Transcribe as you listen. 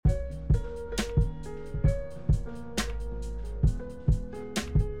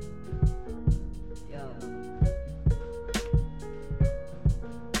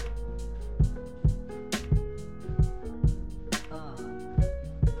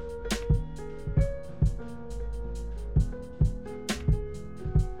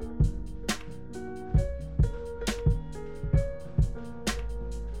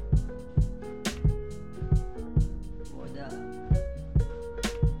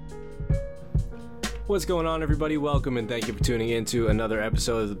What's going on, everybody? Welcome and thank you for tuning in to another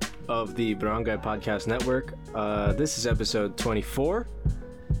episode of the Barangay Podcast Network. This is episode 24.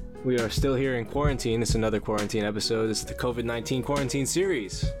 We are still here in quarantine. It's another quarantine episode. This is the COVID-19 quarantine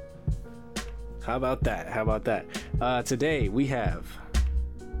series. How about that? Today we have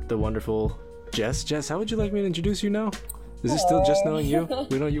the wonderful Jess. Jess, how would you like me to introduce you now? Is this still Just Knowing You?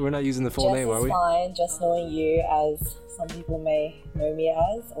 We're not using the full name, are we? Jess is fine. Just Knowing You, as some people may know me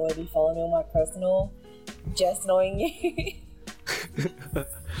as, or if you follow me on my personal, Just Knowing You.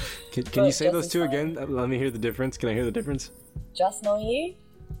 Can you say those two again? Let me hear the difference. Can I hear the difference? Just Knowing You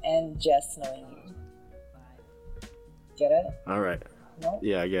and Just Knowing You. Get it? All right. No?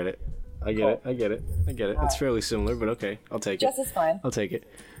 Yeah, I get it. I get it. All It's right. fairly similar, but okay. I'll take it. Jess is fine. I'll take it.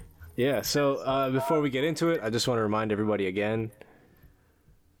 Yeah, so before we get into it, I just want to remind everybody again,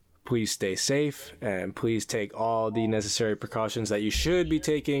 please stay safe and please take all the necessary precautions that you should be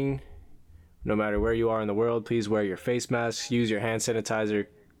taking no matter where you are in the world. Please wear your face mask, use your hand sanitizer,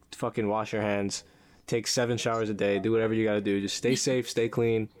 fucking wash your hands, take 7 showers a day, do whatever you got to do. Just stay safe, stay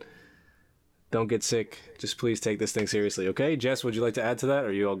clean, don't get sick. Just please take this thing seriously, okay? Jess, would you like to add to that, or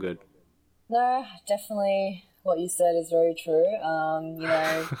are you all good? No, definitely what you said is very true.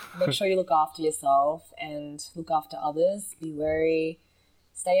 Make sure you look after yourself and look after others. Be wary.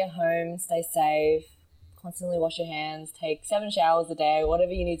 Stay at home, stay safe, constantly wash your hands, take 7 showers a day,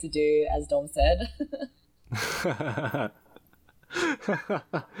 whatever you need to do, as Dom said.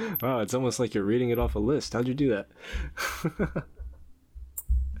 Wow, it's almost like you're reading it off a list. How'd you do that?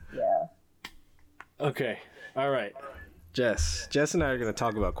 Yeah. Okay. All right. Jess and I are going to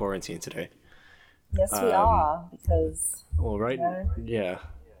talk about quarantine today. Yes, we are, because Well, right? Yeah. Yeah.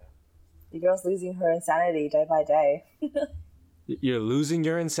 the girl's losing her insanity day by day. You're losing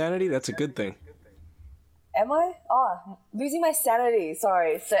your insanity? That's a good thing. Am I? Oh, losing my sanity.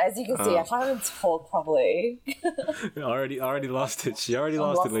 Sorry. So as you can see, I can't even talk properly. Already lost it. She already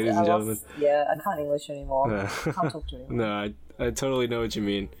lost it, ladies and gentlemen. Yeah, I can't English anymore. Can't talk to anyone. No, I totally know what you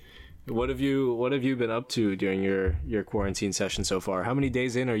mean. What have you been up to during your quarantine session so far? How many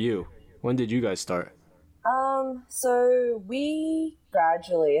days in are you? When did you guys start? So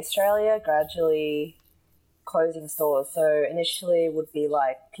Australia gradually closing stores. So initially it would be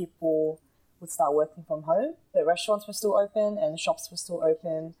like people would start working from home, but restaurants were still open and shops were still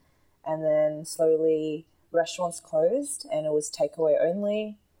open. And then slowly restaurants closed and it was takeaway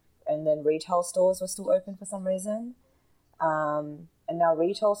only. And then retail stores were still open for some reason. And now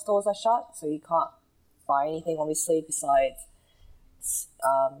retail stores are shut, so you can't buy anything, obviously, besides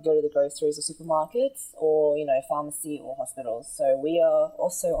go to the groceries or supermarkets or, pharmacy or hospitals. So we are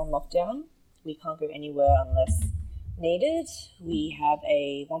also on lockdown. We can't go anywhere unless needed. We have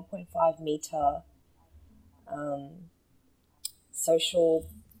a 1.5 meter social,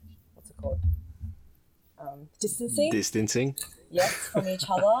 what's it called? Distancing. Yes, from each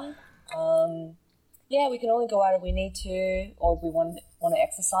other. We can only go out if we need to or if we want to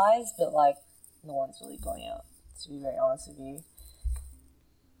exercise, but no one's really going out, to be very honest with you.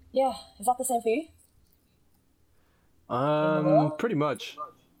 Yeah, is that the same for you? Pretty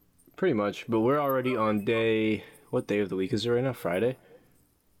much. But we're already on what day of the week is it right now? Friday?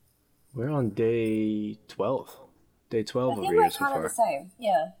 We're on day 12. Day 12 over here so far. I think we're kind of the same.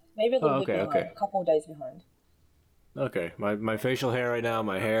 Yeah, maybe a little bit behind. Okay. A couple of days behind. Okay, my facial hair right now,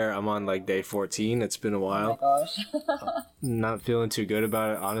 my hair, I'm on day 14. It's been a while. Oh my gosh. Not feeling too good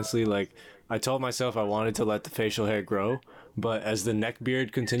about it, honestly. I told myself I wanted to let the facial hair grow, but as the neck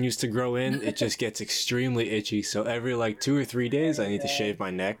beard continues to grow in, it just gets extremely itchy. So every 2 or 3 days, I need to shave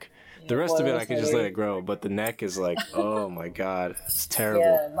my neck. The rest of it, I can just let it grow, but the neck is oh my god, it's terrible.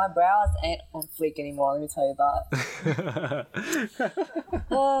 Yeah, my brows ain't on fleek anymore, let me tell you that.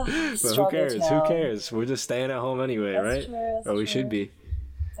 But who cares? Now. Who cares? We're just staying at home anyway, right? True, we should be.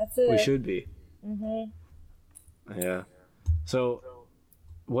 That's it. We should be. Mm-hmm. Yeah. So,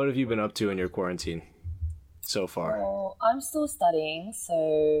 what have you been up to in your quarantine so far? Well, I'm still studying,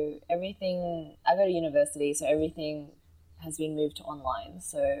 so I go to university, so everything has been moved to online.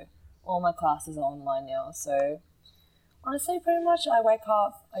 So all my classes are online now. So honestly, pretty much I wake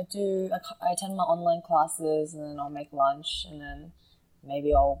up, I attend my online classes, and then I'll make lunch, and then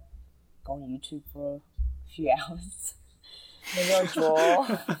maybe I'll go on YouTube for a few hours. Maybe I'll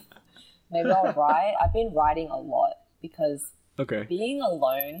draw. Maybe I'll write. I've been writing a lot because being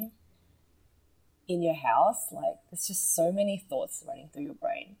alone in your house, there's just so many thoughts running through your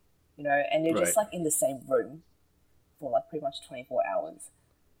brain, and you're just in the same room for pretty much 24 hours.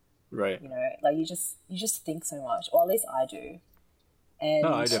 Right. You just think so much, or at least I do. And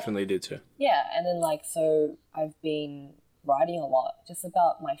I definitely do too. Yeah, and then so I've been writing a lot just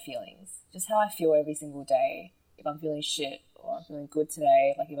about my feelings, just how I feel every single day. If I'm feeling shit or I'm feeling good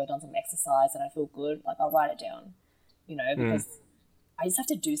today, like if I've done some exercise and I feel good, like I'll write it down, because I just have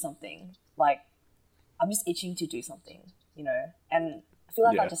to do something. Like I'm just itching to do something, and I feel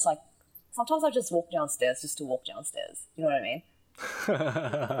like I just like, sometimes I just walk downstairs just to walk downstairs. You know what I mean?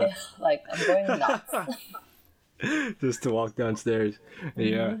 Yeah, like I'm going nuts. Just to walk downstairs.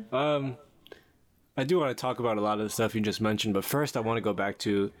 Yeah. I do want to talk about a lot of the stuff you just mentioned, but first I want to go back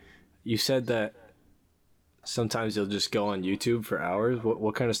to, you said that sometimes you'll just go on YouTube for hours.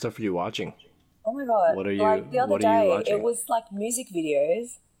 What kind of stuff are you watching? Oh my god! What are you? Like the other what are you day, watching? it was like music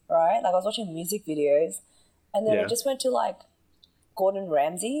videos, right? Like I was watching music videos, and then Yeah. it just went to like Gordon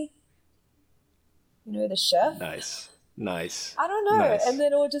Ramsay, the chef. Nice. I don't know. Nice. And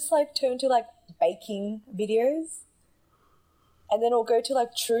then it would just like turn to like baking videos. And then it'll go to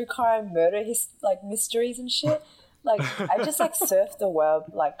like true crime murder like mysteries and shit. Like I just like surf the web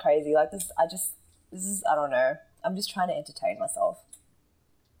like crazy. Like this is, I don't know. I'm just trying to entertain myself.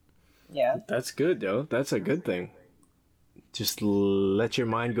 Yeah. That's good, though. That's a good thing. Just let your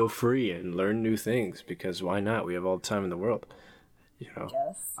mind go free and learn new things, because why not? We have all the time in the world.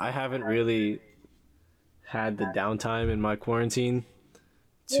 Yes. I haven't really had the downtime in my quarantine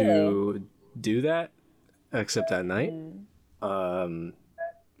to Really? do that, except at night. I'm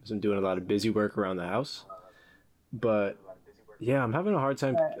doing a lot of busy work around the house, but yeah, I'm having a hard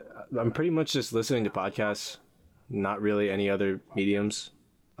time. Right. I'm pretty much just listening to podcasts, not really any other mediums,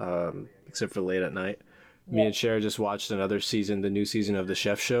 except for late at night. Me and Cher just watched the new season of The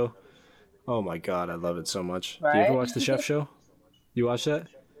Chef Show. Oh my god, I love it so much. Do you ever Right? watch The Chef Show? You watch that?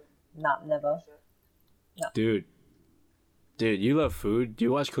 Not never. Dude, you love food. Do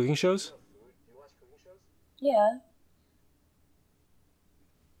you watch cooking shows? Yeah.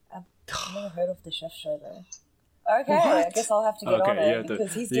 I've never heard of the chef show though. Okay, I What? guess I'll have to get on Okay, you it have to-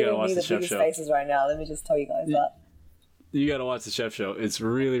 because he's you gotta giving watch me the the chef biggest show. faces right now. Let me just tell you guys that. You gotta watch The Chef Show. It's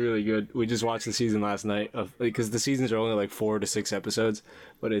really, really good. We just watched the season last night, because the seasons are only like 4 to 6 episodes,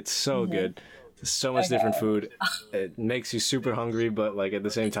 but it's so good. There's so much different food. It makes you super hungry, but like at the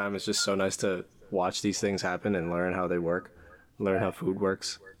same time, it's just so nice to watch these things happen and learn how they work, learn how food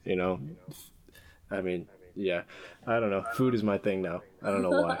works. I mean, yeah. I don't know. Food is my thing now. I don't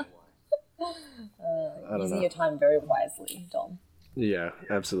know why. I don't Using know. your time very wisely, Dom. Yeah,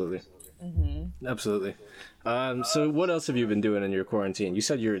 absolutely. Absolutely. So what else have you been doing in your quarantine? You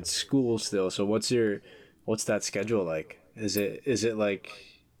said you're in school still, so what's that schedule like? Is it like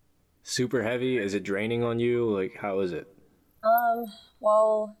super heavy? Is it draining on you? Like, how is it?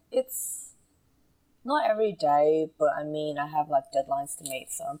 Well, it's not every day, but I mean, I have like deadlines to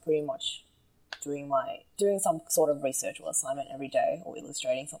meet, so I'm pretty much doing some sort of research or assignment every day, or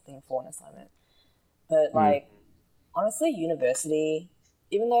illustrating something for an assignment. But like, honestly, university,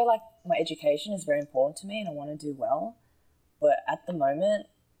 even though like my education is very important to me and I want to do well, but at the moment,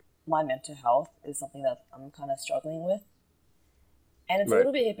 my mental health is something that I'm kind of struggling with. And it's a Right.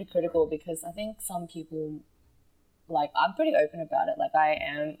 little bit hypocritical because I think some people, like, I'm pretty open about it. Like,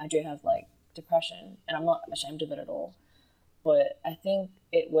 I do have like depression and I'm not ashamed of it at all. But I think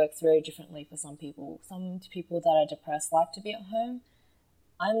it works very differently for some people. Some people that are depressed like to be at home.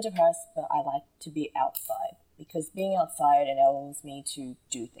 I'm depressed, but I like to be outside because being outside enables me to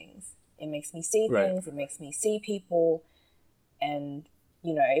do things. It makes me see Right. things, it makes me see people. And,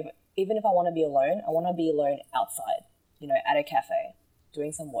 even if I want to be alone, I want to be alone outside, at a cafe,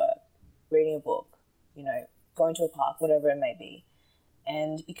 doing some work, reading a book, going to a park, whatever it may be.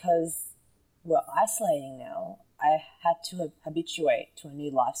 And because we're isolating now, I had to habituate to a new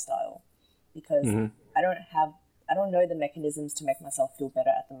lifestyle because I don't know the mechanisms to make myself feel better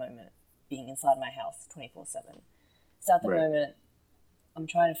at the moment, being inside my house 24/7. So at the Right. moment, I'm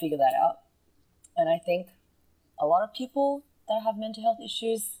trying to figure that out. And I think a lot of people that have mental health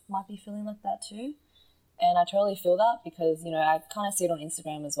issues might be feeling like that too. And I totally feel that because, I kind of see it on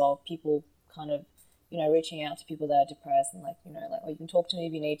Instagram as well. People kind of, reaching out to people that are depressed and like, oh, you can talk to me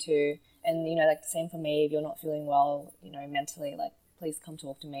if you need to. And, like the same for me, if you're not feeling well, mentally, like, please come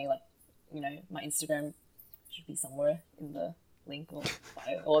talk to me. Like, my Instagram should be somewhere in the link or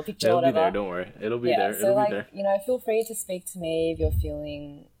bio or a picture or It'll be whatever. there. Don't worry. It'll be there. So It'll like, be there. feel free to speak to me if you're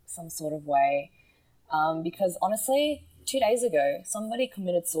feeling some sort of way. Because honestly, 2 days ago, somebody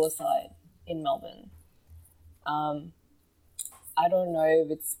committed suicide in Melbourne. I don't know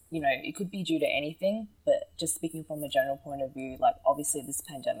if it's, it could be due to anything, but just speaking from a general point of view, like obviously this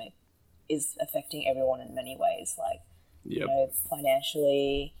pandemic is affecting everyone in many ways, like, Yep.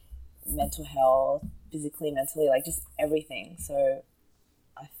 financially, mental health, physically, mentally, like just everything. So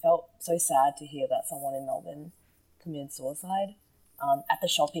I felt so sad to hear that someone in Melbourne committed suicide at the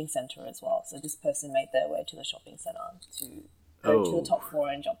shopping center as well. So this person made their way to the shopping center to go to the top floor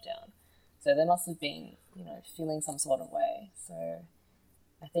and jump down. So they must have been, feeling some sort of way. So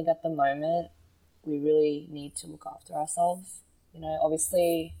I think at the moment we really need to look after ourselves.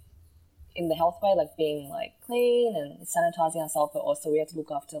 Obviously in the health way, like being like clean and sanitizing ourselves, but also we have to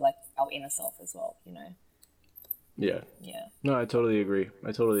look after like our inner self as well. Yeah. Yeah. No, I totally agree.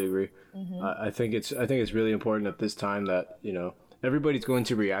 Mm-hmm. I think it's really important at this time that, everybody's going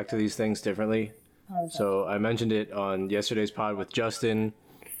to react to these things differently. 100%. So I mentioned it on yesterday's pod with Justin,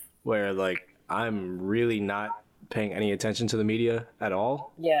 where like I'm really not paying any attention to the media at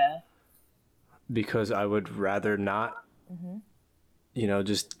all. Yeah. Because I would rather not,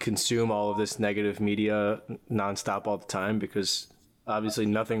 just consume all of this negative media nonstop all the time, because obviously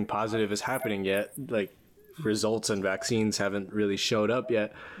nothing positive is happening yet. Like, results and vaccines haven't really showed up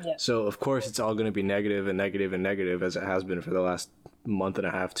yet. Yeah. So of course it's all going to be negative and negative and negative, as it has been for the last month and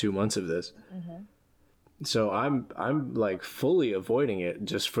a half, 2 months of this. So I'm like fully avoiding it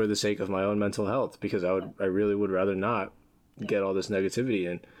just for the sake of my own mental health, because I really would rather not get all this negativity.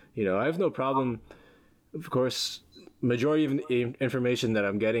 And I have no problem, of course. Majority of the information that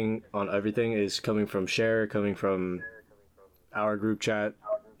I'm getting on everything is coming from Share, coming from our group chat,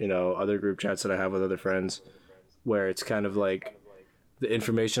 other group chats that I have with other friends, where it's kind of like the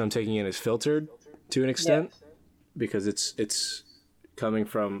information I'm taking in is filtered to an extent, because it's coming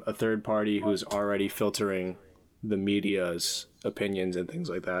from a third party who's already filtering the media's opinions and things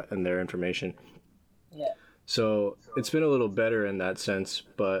like that and their information. Yeah. So it's been a little better in that sense,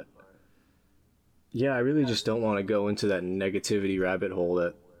 but yeah, I really just don't want to go into that negativity rabbit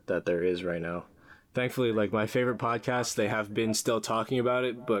hole that there is right now. Thankfully, like my favorite podcasts, they have been still talking about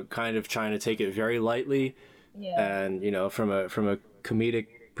it, but kind of trying to take it very lightly. Yeah. And, from a comedic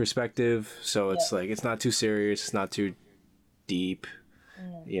perspective. So it's like, it's not too serious. It's not too deep,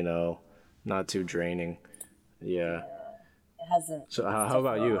 not too draining. Yeah. It hasn't. So how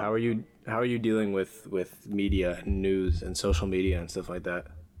about you? How are you dealing with media and news and social media and stuff like that?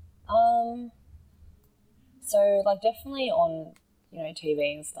 So like definitely on,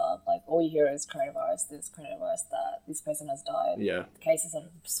 TV and stuff, like all you hear is coronavirus, that, this person has died. Yeah. The cases have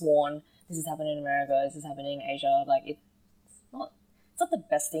sworn, this is happening in America, this is happening in Asia. Like it's not the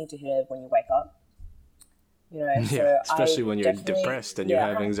best thing to hear when you wake up. So especially when you're depressed and you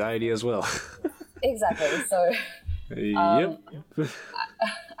have anxiety as well. Exactly. So yep.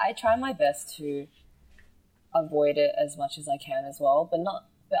 I try my best to avoid it as much as I can as well, but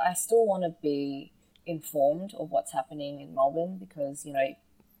I still want to be informed of what's happening in Melbourne, because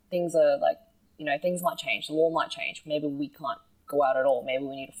things are like things might change, the law might change, maybe we can't go out at all, maybe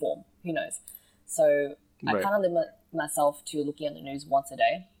we need a form, who knows. So I kind of limit myself to looking at the news once a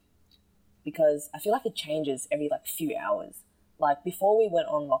day, because I feel like it changes every like few hours. Like before we went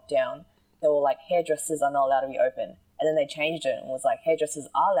on lockdown, they were like hairdressers are not allowed to be open, and then they changed it and was like hairdressers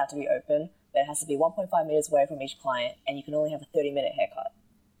are allowed to be open, but it has to be 1.5 meters away from each client and you can only have a 30-minute haircut.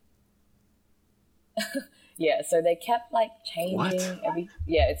 Yeah, so they kept like changing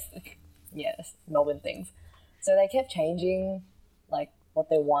it's Melbourne things. So they kept changing like what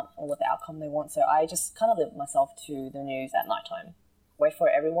they want or what the outcome they want. So I just kind of limit myself to the news at nighttime. Wait for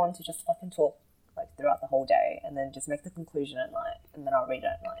everyone to just fucking talk like throughout the whole day, and then just make the conclusion at night, and then I'll read it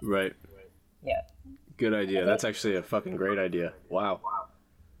at night. Right. Yeah. Good idea. That's actually a fucking great idea. Wow.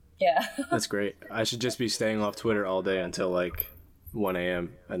 Yeah. That's great. I should just be staying off Twitter all day until like 1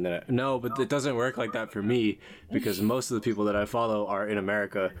 a.m. and then no, but it doesn't work like that for me, because most of the people that I follow are in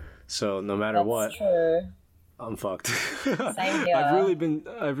America. So no matter That's what, true. I'm fucked. Same here.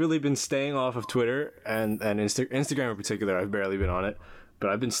 I've really been staying off of Twitter and Instagram in particular. I've barely been on it, but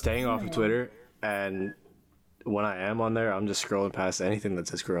I've been staying off of Twitter, and when I am on there, I'm just scrolling past anything that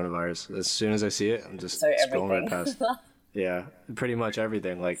says coronavirus. As soon as I see it, I'm just scrolling right past. Yeah, pretty much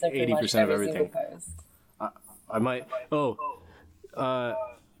everything. Like 80% of everything. I might.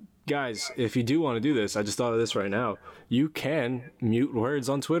 Guys, if you do want to do this, I just thought of this right now. You can mute words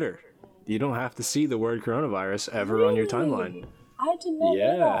on Twitter. You don't have to see the word coronavirus ever on your timeline. I did not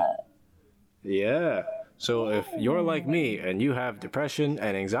know that. Yeah. So if you're like me and you have depression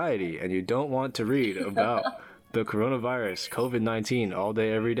and anxiety and you don't want to read about the coronavirus, COVID-19 all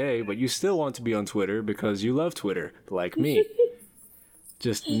day, every day, but you still want to be on Twitter because you love Twitter, like me,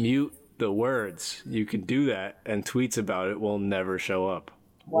 just mute the words. You can do that, and tweets about it will never show up.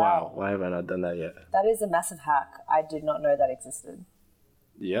 Wow. Why have I not done that yet? That is a massive hack. I did not know that existed.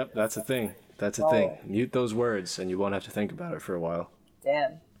 Yep, that's a thing. That's a thing. Mute those words and you won't have to think about it for a while.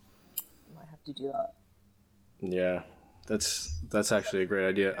 Damn. I might have to do that. Yeah. That's actually a great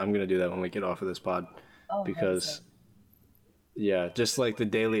idea. I'm going to do that when we get off of this pod. Because Yeah, just like the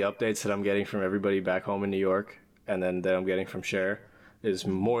daily updates that I'm getting from everybody back home in New York, and then that I'm getting from Cher, is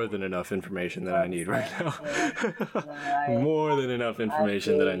more than enough information that I need right now. Yeah. No, More than enough I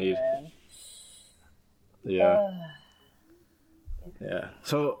information feel that I you, need. man. Yeah, yeah.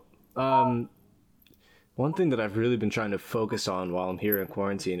 So, one thing that I've really been trying to focus on while I'm here in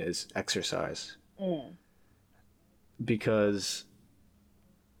quarantine is exercise. Because,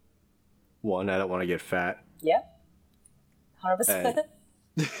 one, I don't want to get fat. Yep. 100%.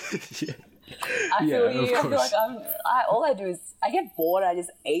 Yeah. I Yeah, feel of you. I feel course. like all I do is I get bored. I just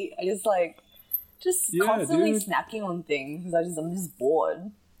eat. I just Yeah, constantly dude. snacking on things. I'm just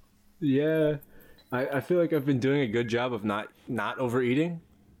bored. Yeah. I feel like I've been doing a good job of not overeating,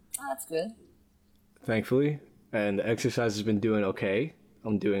 Oh, that's good. thankfully. And the exercise has been doing okay.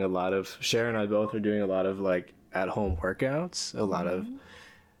 I'm doing a lot of Cher and I both are doing a lot of like at home workouts, a lot of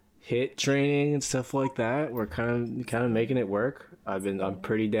hit training and stuff like that. We're kind of making it work. I'm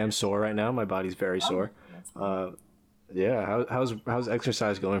pretty damn sore right now. My body's very sore. That's good. Yeah, how's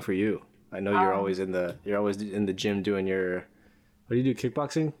exercise going for you? I know you're always in the gym doing your what do you do,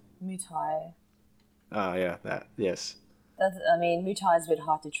 kickboxing? Muay Thai. Oh yeah, that yes. Muay Thai is a bit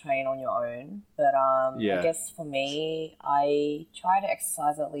hard to train on your own, but I Yeah. guess for me, I try to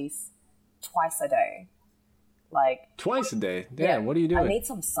exercise at least twice a day. Like, Twice a day. Damn, what are you doing? I need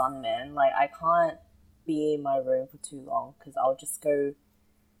some sun, man. Like, I can't be in my room for too long because I'll just go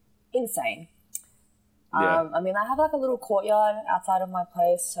insane. Yeah. I have like a little courtyard outside of my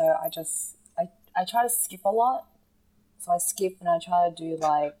place, so I try to skip a lot. So I skip and I try to do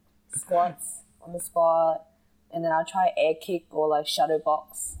like squats on the spot, and then I'll try air kick or like shadow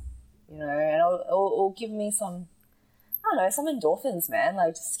box, and it'll give me some, I don't know, some endorphins, man.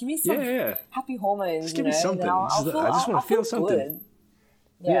 Like, just give me some Yeah. happy hormones, Just give me and then something. I'll feel, I just I'll want to feel feel something. good.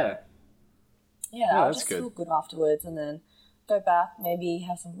 Yeah. Yeah, I'll that's just good. feel good afterwards, and then go back, maybe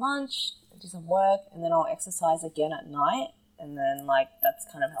have some lunch, do some work, and then I'll exercise again at night, and then like that's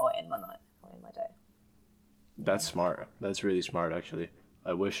kind of how I end my night, how I end my day. That's smart. That's really smart, actually.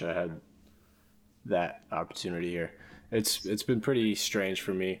 I wish I had that opportunity here. It's been pretty strange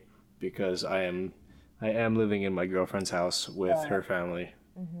for me because I am living in my girlfriend's house with her family,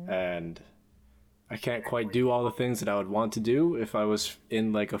 and I can't quite do all the things that I would want to do if I was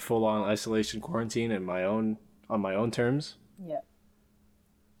in like a full on isolation quarantine on my own terms. Yeah,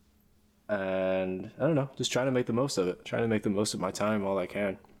 And I don't know, just trying to make the most of it. Trying to make the most of my time while I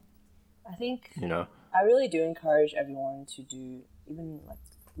can. I think You know. I really do encourage everyone to do even like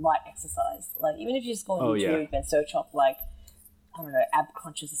light exercise. Like, even if you just go on Oh, YouTube yeah. and search up like, I don't know, ab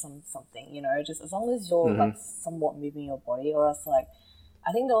crunches or something, just as long as you're like somewhat moving your body, or else like,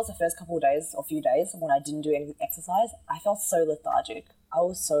 I think there was the first couple of days or few days when I didn't do any exercise, I felt so lethargic. I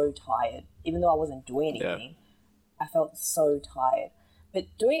was so tired, even though I wasn't doing Yeah. anything. I felt so tired. But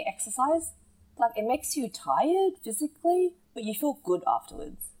doing exercise, like, it makes you tired physically, but you feel good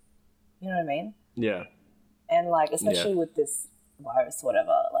afterwards. You know what I mean? Yeah. And like, especially with this virus or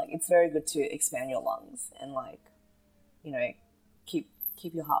whatever, like, it's very good to expand your lungs and like, keep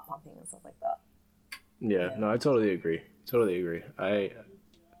your heart pumping and stuff like that. Yeah. No, I totally agree. Totally agree. I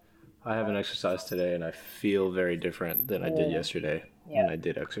haven't exercised today and I feel very different than I did yesterday when I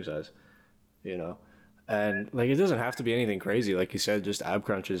did exercise. And like it doesn't have to be anything crazy, like you said, just ab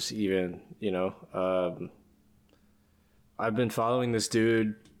crunches even, I've been following this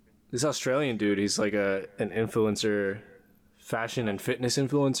dude, this Australian dude. He's like an influencer, fashion and fitness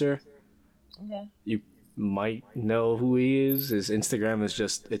influencer. Okay. You might know who he is. His Instagram is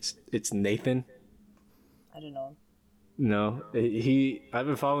just it's Nathan. I don't know. No, I've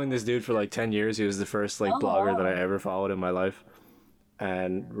been following this dude for like 10 years. He was the first like Oh, blogger that wow. I ever followed in my life.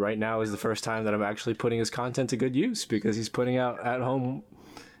 And right now is the first time that I'm actually putting his content to good use because he's putting out at home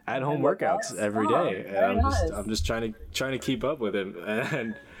workouts every day. And very nice. I'm just trying to keep up with him,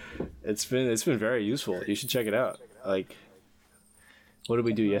 and it's been very useful. You should check it out. Like, what did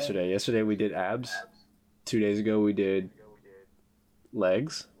we do yesterday? Yesterday we did abs. 2 days ago we did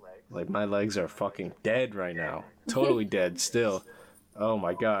legs. Like, my legs are fucking dead right now. Totally dead still. Oh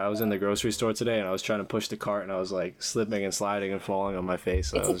my god, I was in the grocery store today and I was trying to push the cart and I was like slipping and sliding and falling on my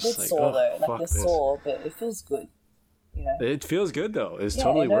face. It's I a was bit just like, sore though. Like, fuck you're this. sore, but it feels good. It feels good though. It's Yeah,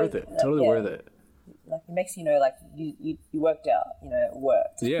 totally it does, worth it. Totally yeah. worth it. Like, it makes you know, like, you worked out. It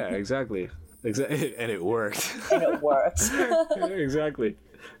worked. Yeah, exactly. And it worked. And it worked. Exactly.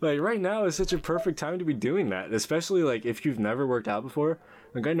 Like, right now is such a perfect time to be doing that, especially like if you've never worked out before.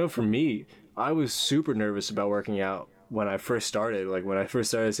 Like, I know for me, I was super nervous about working out when I first started. Like, when I first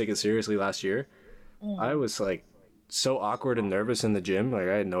started to take it seriously last year, I was like so awkward and nervous in the gym. Like,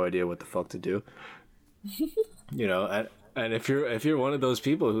 I had no idea what the fuck to do. And if you're one of those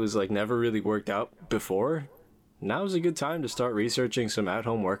people who's like never really worked out before, now's a good time to start researching some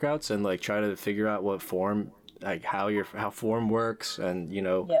at-home workouts and like try to figure out what form, like how form works, and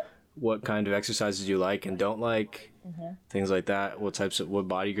Yep. what kind of exercises you like and don't like, things like that. What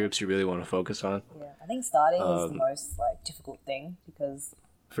body groups you really want to focus on. Yeah, I think starting is the most like difficult thing because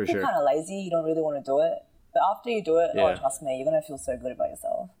For if you're sure. kind of lazy, you don't really want to do it. But after you do it, Yeah. trust me, you're gonna feel so good about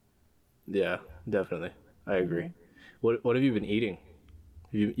yourself. Yeah, definitely. I agree. What have you been eating?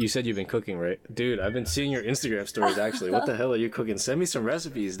 You said you've been cooking, right? Dude, I've been seeing your Instagram stories actually. What the hell are you cooking? Send me some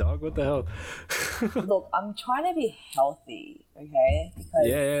recipes, dog. What the hell? Look, I'm trying to be healthy, okay? Because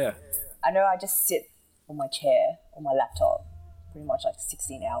Yeah. I know I just sit on my chair, on my laptop, pretty much like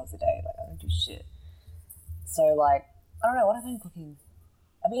 16 hours a day. Like, I don't do shit. So, like, I don't know, what have I been cooking?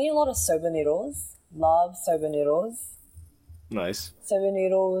 I've been eating a lot of soba noodles. Love soba noodles. Nice. Soba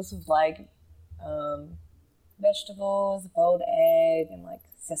noodles with, like, vegetables, boiled egg, and, like,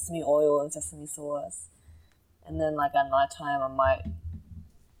 sesame oil and sesame sauce. And then, like, at nighttime, I might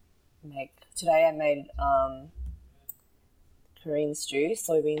make... Today I made Korean stew,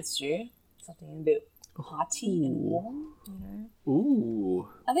 soybean stew. Something a bit hearty and warm, you know? Ooh.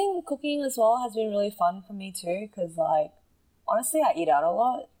 I think cooking as well has been really fun for me too, because like honestly, I eat out a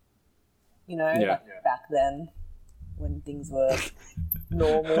lot. You know, Yeah. like back then when things were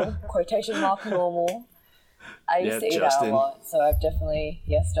normal, quotation mark normal. I used Yeah, to eat Justin. out a lot, so I've definitely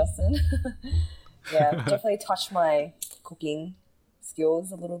Justin. Yeah, I've definitely touched my cooking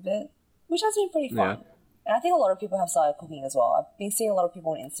skills a little bit, which has been pretty fun. Yeah. And I think a lot of people have started cooking as well. I've been seeing a lot of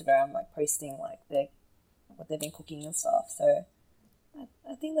people on Instagram like posting like what they've been cooking and stuff. So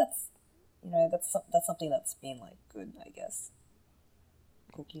I think that's that's something that's been like good, I guess.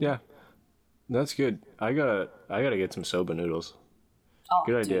 Cooking. Yeah. That's good. I gotta get some soba noodles. Oh,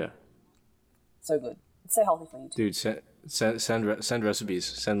 Good dude, idea. so good. It's so healthy for you too. Dude, send recipes,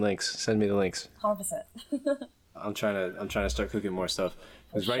 send links, send me the links. 100%. I'm trying to start cooking more stuff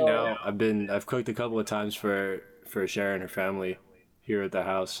because right sure. now I've cooked a couple of times for Sharon and her family here at the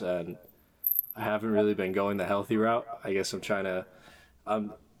house, and I haven't really been going the healthy route. I guess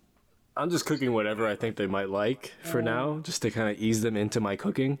I'm just cooking whatever I think they might like for now, just to kind of ease them into my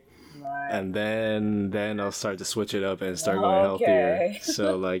cooking, Right. and then I'll start to switch it up and start going healthier. Okay.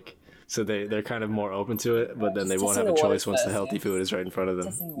 So they're kind of more open to it, but then they Just won't have testing a the choice waters once the first, healthy yeah. food is right in front of them.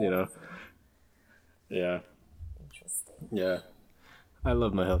 Testing the You know? waters. Yeah. Interesting. Yeah, I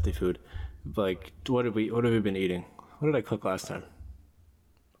love my healthy food. Like, what have we been eating? What did I cook last time?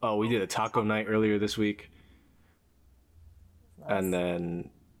 Oh, we did a taco night earlier this week, and then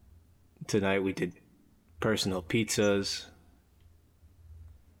tonight we did personal pizzas.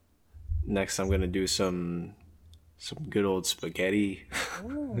 Next, I'm gonna do some good old spaghetti.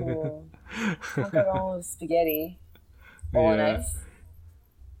 Ooh. Macaroni with spaghetti. Bolognese.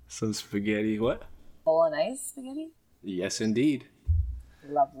 Some spaghetti. What? Bolognese spaghetti. Yes, indeed.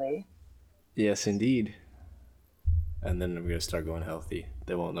 Lovely. Yes, indeed. And then I'm gonna start going healthy.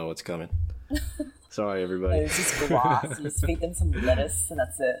 They won't know what's coming. Sorry, everybody. It's just grass. You just feed them some lettuce and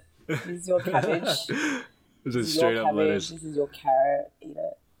that's it. This is your cabbage. This Just is straight your up cabbage. lettuce. This is your carrot. Eat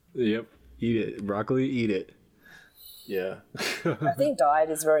it. Yep. Eat it. Broccoli, eat it. Yeah. I think diet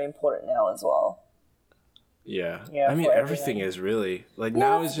is very important now as well. Yeah. Yeah, I mean, for everything everyone. is really, like,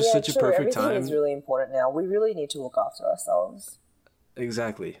 now is just such a true. perfect Everything time. is really important now. We really need to look after ourselves.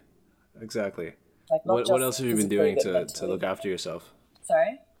 Exactly. Like not What just else have you been physically, doing but to mentally. look after yourself?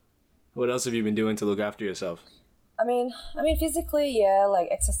 Sorry. What else have you been doing to look after yourself? I mean, physically, yeah, like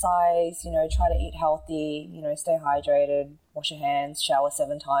exercise. Try to eat healthy. Stay hydrated. Wash your hands. Shower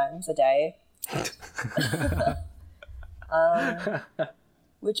 7 times a day.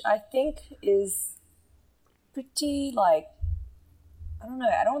 Which I think is pretty like, I don't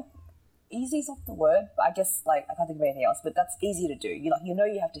know. Easy is not the word, but I guess like I can't think of anything else. But that's easy to do. You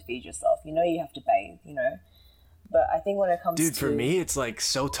have to feed yourself. You have to bathe. But I think when it comes Dude, to for me, it's like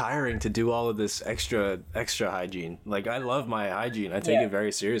so tiring to do all of this extra hygiene. Like, I love my hygiene. I take Yeah. it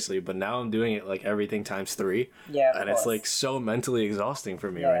very seriously, but now I'm doing it like everything times 3. Yeah, of And it's course. like so mentally exhausting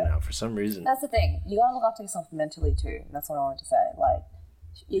for me Yeah. right now for some reason. That's the thing. You gotta look after yourself mentally too. That's what I wanted to say. Like,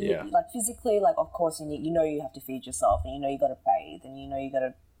 Yeah. like physically, like of course you have to feed yourself, and you gotta bathe, and you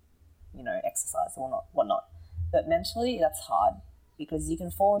gotta, exercise or whatnot. But mentally, that's hard because you can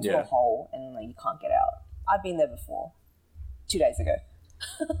fall into Yeah. a hole and like, you can't get out. I've been there before. 2 days ago.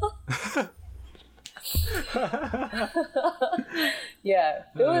 Yeah,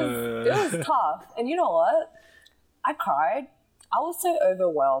 it was tough, and you know what? I cried. I was so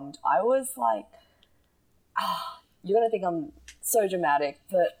overwhelmed. I was like, you're gonna think I'm so dramatic,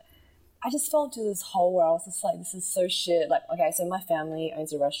 but I just fell into this hole where I was just like, this is so shit. Like, okay, so my family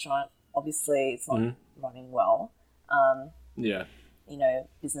owns a restaurant. Obviously, it's not running well. Yeah. You know,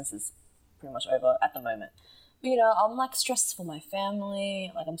 business is pretty much over at the moment. But, you know, I'm like stressed for my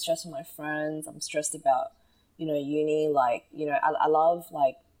family. Like, I'm stressed for my friends. I'm stressed about, you know, uni. Like, you know, I love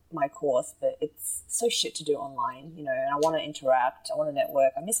like my course, but it's so shit to do online, you know, and I want to interact. I want to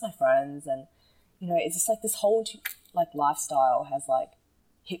network. I miss my friends. And, you know, it's just like this whole like lifestyle has like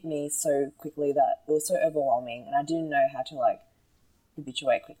hit me so quickly that it was so overwhelming, and I didn't know how to like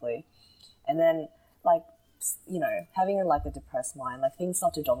habituate quickly. And then like, you know, having like a depressed mind, like things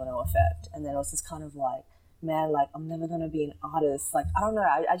start to domino effect, and then it was just kind of like, man, like I'm never gonna be an artist. Like, I don't know,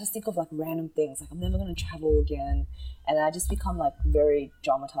 I just think of like random things, like I'm never gonna travel again. And I just become like very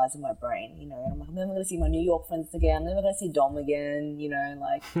dramatized in my brain, you know, and I'm like, I'm never gonna see my New York friends again, I'm never gonna see Dom again, you know,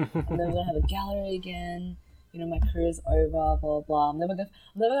 like I'm never gonna have a gallery again, you know, my career's over, blah blah blah. I'm never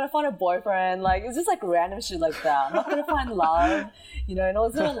gonna find a boyfriend. Like, it's just like random shit like that. I'm not gonna find love, you know, no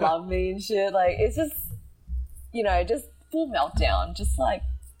one's gonna love me and shit. Like, it's just, you know, just full meltdown, just like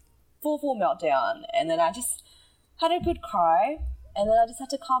full meltdown. And then I just had a good cry, and then I just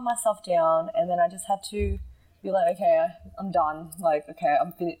had to calm myself down, and then I just had to be like, okay, I'm done. Like, okay,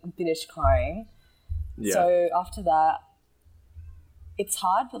 I'm finished crying. Yeah. So after that, it's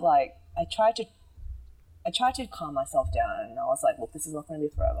hard, but like I tried to calm myself down, and I was like, look, this is not going to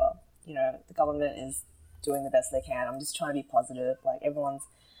be forever. You know, the government is doing the best they can. I'm just trying to be positive. Like, everyone's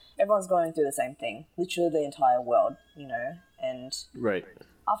going through the same thing, literally the entire world, you know. And right.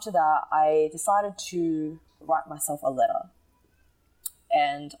 After that, I decided to write myself a letter.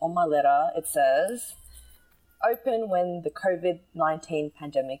 And on my letter, it says, open when the COVID-19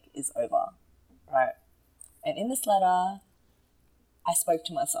 pandemic is over, right? And in this letter, I spoke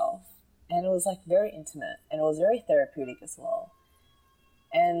to myself, and it was like very intimate, and it was very therapeutic as well.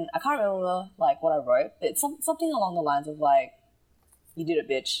 And I can't remember like what I wrote, but it's something along the lines of like, you did it,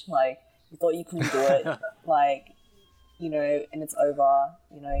 bitch. Like, you thought you couldn't do it. Like, you know, and it's over.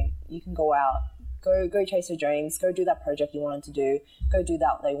 You know, you can go out, go chase your dreams, go do that project you wanted to do, go do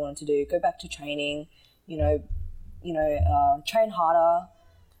that they wanted to do, go back to training, train harder,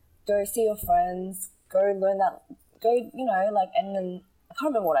 go see your friends, go learn that, go, you know, like, and then I can't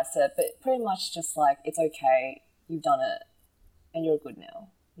remember what I said, but pretty much just like, it's okay, you've done it, and you're good now,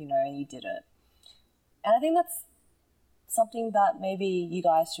 you know, and you did it. And I think that's something that maybe you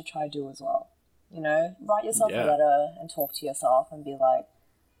guys should try to do as well. You know, write yourself a letter and talk to yourself and be like,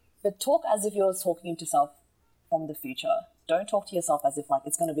 but talk as if you're talking to yourself from the future. Don't talk to yourself as if like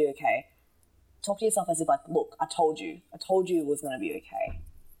it's going to be okay. Talk to yourself as if like, look, I told you it was going to be okay.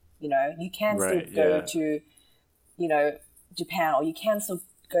 You know, you can still go to, you know, Japan, or you can still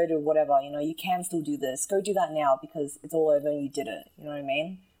go to whatever, you know, you can still do this. Go do that now because it's all over and you did it. You know what I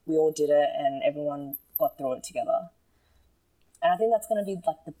mean? We all did it and everyone got through it together. And I think that's going to be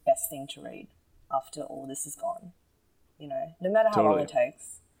like the best thing to read after all this is gone, you know, no matter how long it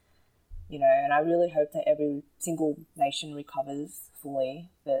takes, you know. And I really hope that every single nation recovers fully.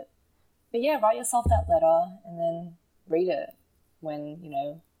 But yeah, write yourself that letter and then read it when, you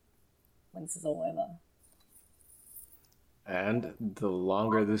know, when this is all over. And the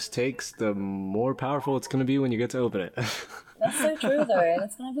longer this takes, the more powerful it's going to be when you get to open it. That's so true, though. And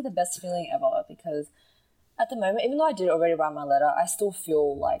it's going to be the best feeling ever, because at the moment, even though I did already write my letter, I still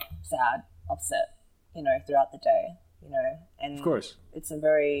feel like sad, upset, you know, throughout the day, you know. And of course, it's a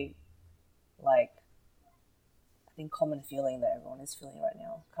very, like, I think common feeling that everyone is feeling right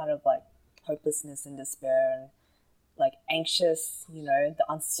now. Kind of like hopelessness and despair and like anxious, you know, the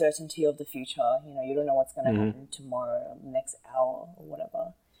uncertainty of the future. You know, you don't know what's going to happen tomorrow or the next hour or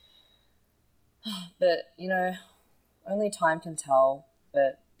whatever. But, you know, only time can tell.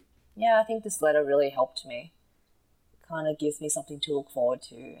 But yeah, I think this letter really helped me. It kind of gives me something to look forward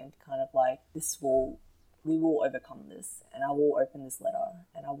to, and kind of like, we will overcome this, and I will open this letter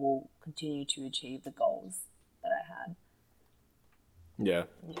and I will continue to achieve the goals that I had. Yeah.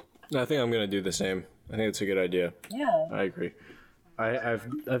 I think I'm going to do the same. I think it's a good idea. Yeah. I agree.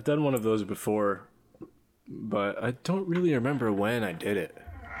 I've done one of those before, but I don't really remember when I did it.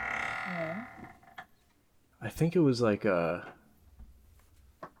 Yeah. I think it was like I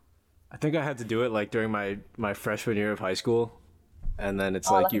think I had to do it like during my freshman year of high school, and then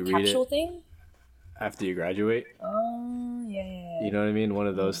it's like you read it thing? after you graduate. Oh, yeah. You know what I mean? One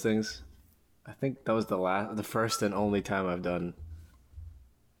of those things. I think that was the first and only time I've done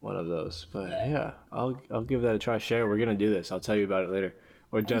one of those. But yeah, I'll give that a try. Share, we're gonna do this. I'll tell you about it later.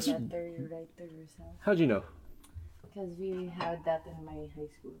 Or just you write there yourself. How'd you know? Because we had that in my high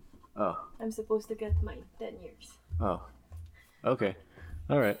school. Oh. I'm supposed to get mine 10 years. Oh. Okay.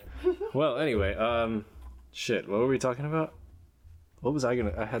 All right. Well, anyway, shit. What were we talking about? What was I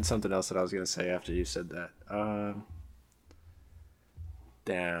gonna? I had something else that I was gonna say after you said that.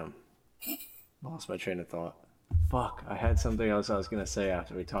 Damn. Lost my train of thought. Fuck. I had something else I was gonna say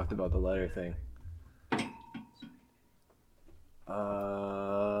after we talked about the letter thing.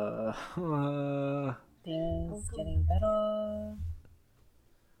 Things getting better.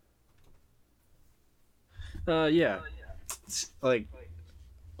 Yeah. Like,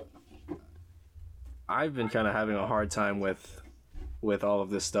 I've been kind of having a hard time with all of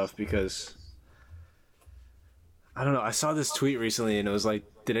this stuff because I don't know. I saw this tweet recently and it was like,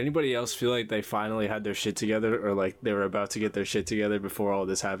 did anybody else feel like they finally had their shit together, or like they were about to get their shit together before all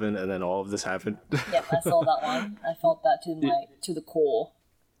this happened, and then all of this happened? Yep, I saw that one. I felt that to the core.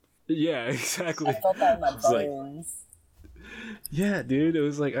 Yeah, exactly. I felt that in my I was like, bones. yeah, dude. It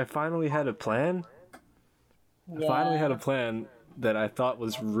was like I finally had a plan. I finally had a plan that I thought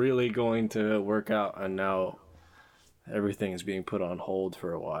was really going to work out, and now everything is being put on hold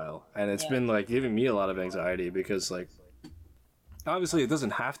for a while. And it's been like giving me a lot of anxiety because, like, obviously it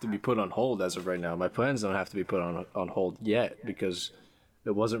doesn't have to be put on hold as of right now. My plans don't have to be put on hold yet because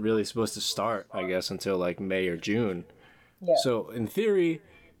it wasn't really supposed to start, I guess, until like May or June. Yeah. So in theory,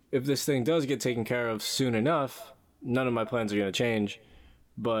 if this thing does get taken care of soon enough, none of my plans are going to change.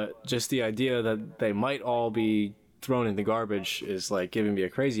 But just the idea that they might all be thrown in the garbage is like giving me a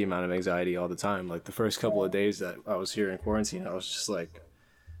crazy amount of anxiety all the time. Like the first couple of days that I was here in quarantine, I was just like,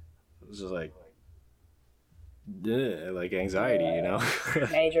 like anxiety, you know?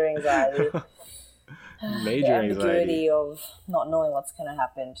 Major anxiety. Major the anxiety. ambiguity of not knowing what's going to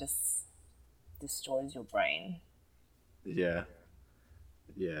happen just destroys your brain. Yeah.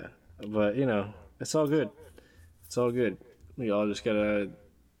 Yeah. But, you know, it's all good. It's all good. We all just gotta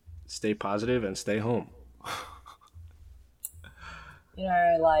stay positive and stay home. You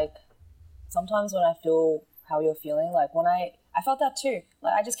know, like, sometimes when I feel how you're feeling, like when I felt that too.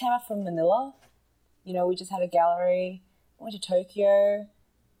 Like, I just came out from Manila. You know, we just had a gallery. Went to Tokyo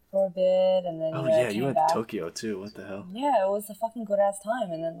for a bit, and then, You went back. to Tokyo too. What the hell? Yeah, it was a fucking good ass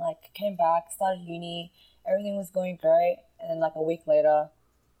time. And then, like, came back, started uni, everything was going great. And then, like, a week later,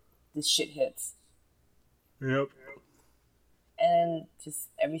 this shit hits. Yep. And just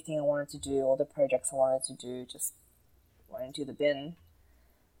everything I wanted to do, all the projects I wanted to do, just went into the bin.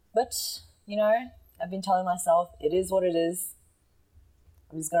 But, you know, I've been telling myself, it is what it is.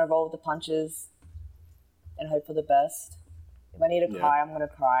 I'm just going to roll with the punches and hope for the best. If I need to cry, I'm going to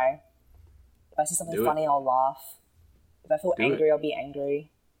cry. If I see something funny, I'll laugh. If I feel angry, I'll be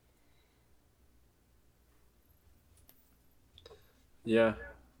angry. Yeah.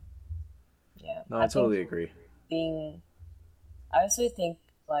 Yeah. No, I totally agree. I also think,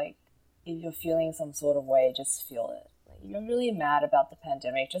 like, if you're feeling some sort of way, just feel it. Like, if you're really mad about the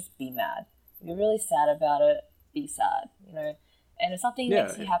pandemic, just be mad. If you're really sad about it, be sad, you know? And if something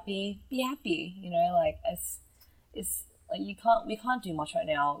makes you happy, be happy, you know? Like, it's like we can't do much right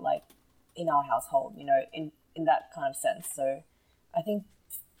now, like, in our household, you know, in that kind of sense. So I think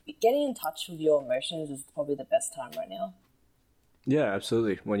getting in touch with your emotions is probably the best time right now. Yeah,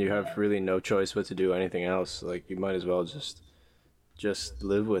 absolutely. When you have really no choice but to do anything else, like, you might as well just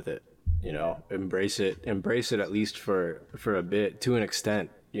live with it, you know, embrace it at least for a bit, to an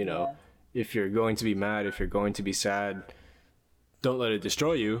extent, you know. If you're going to be mad, if you're going to be sad, don't let it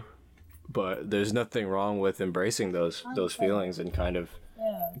destroy you, but there's nothing wrong with embracing those feelings and kind of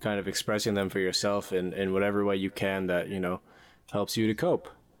expressing them for yourself in whatever way you can that, you know, helps you to cope.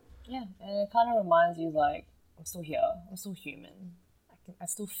 Yeah, and it kind of reminds you, like, I'm still here, I'm still human, I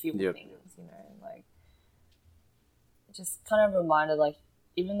still feel things, you know, like, it just kind of reminded, like,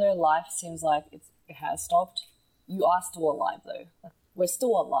 even though life seems like it has stopped, you are still alive, though. Like, we're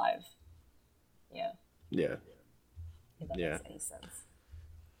still alive. Yeah. Yeah. If that makes any sense.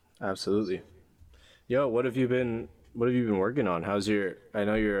 Absolutely. Yo, what have you been working on? How's I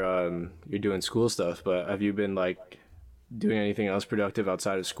know you're doing school stuff, but have you been, like, doing anything else productive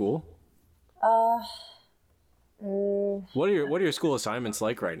outside of school? What are your school assignments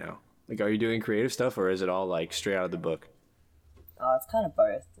like right now? Like, are you doing creative stuff, or is it all, like, straight out of the book? It's kind of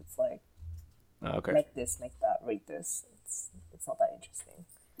both. It's like, okay, make this, make that, read this. It's not that interesting.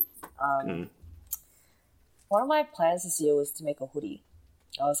 One of my plans this year was to make a hoodie.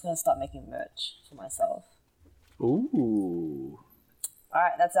 I was going to start making merch for myself. Ooh. All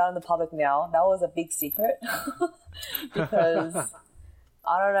right, that's out in the public now. That was a big secret because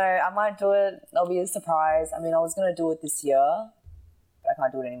I don't know. I might do it. That'll be a surprise. I mean, I was going to do it this year, but I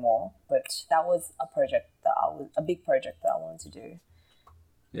can't do it anymore. But that was a big project that I wanted to do.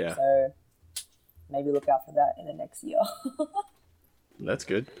 Yeah. So maybe look out for that in the next year. That's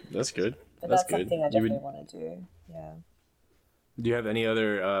good. That's good. But That's that's good. something I You would- definitely want to do. Yeah. Do you have any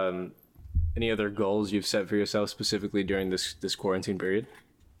other goals you've set for yourself specifically during this quarantine period?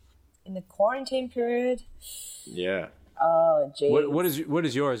 In the quarantine period, Yeah. oh geez. What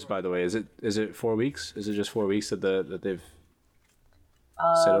is yours, by the way? Is it 4 weeks? Is it just 4 weeks that they've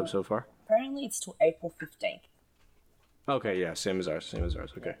set up so far? Apparently it's till April 15th. Okay, yeah, same as ours.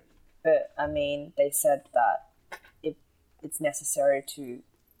 Okay. But I mean, they said that if it's necessary to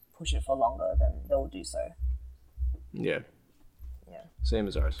push it for longer, then they'll do so. Yeah. Yeah. Same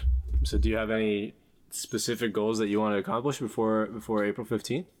as ours. So do you have any specific goals that you want to accomplish before April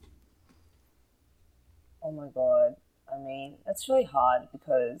 15th? Oh my god. I mean, that's really hard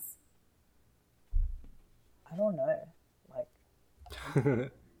because I don't know. Like,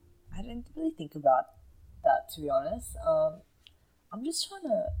 I didn't really think about that, to be honest. I'm just trying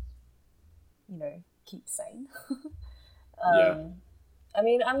to, keep sane. Yeah. I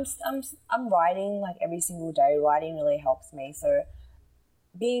mean, I'm writing like every single day. Writing really helps me. So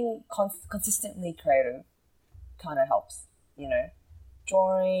being consistently creative kind of helps.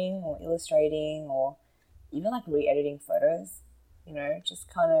 Drawing or illustrating or even like re-editing photos. Just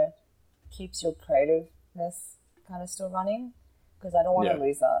kind of keeps your creativeness kind of still running because I don't want to Yeah.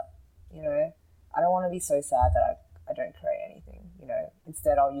 lose that. I don't want to be so sad that I don't create anything.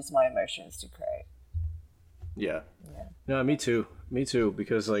 Instead I'll use my emotions to create. Yeah. Yeah. No, me too. Me too.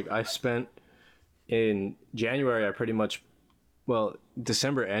 Because like I spent in January,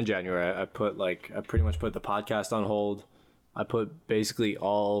 December and January, I pretty much put the podcast on hold. I put basically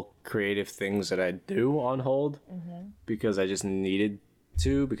all creative things that I do on hold because I just needed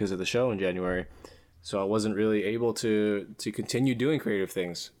to because of the show in January. So I wasn't really able to continue doing creative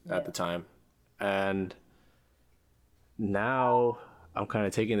things at the time. And now I'm kind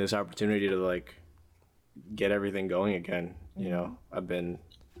of taking this opportunity to like get everything going again. I've been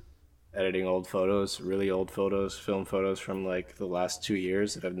editing old photos, really old photos, film photos from like the last 2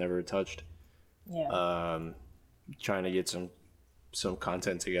 years that I've never touched. Yeah. Trying to get some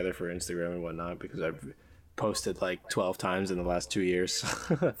content together for Instagram and whatnot because I've posted like 12 times in the last 2 years.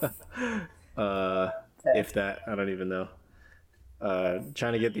 If that, I don't even know.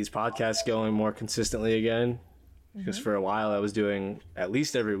 Trying to get these podcasts going more consistently again because for a while I was doing at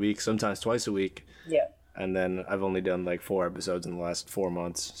least every week, sometimes twice a week. Yeah. And then I've only done like 4 episodes in the last 4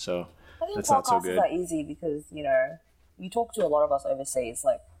 months. So I think that's not so podcasts good. are easy because, you talk to a lot of us overseas,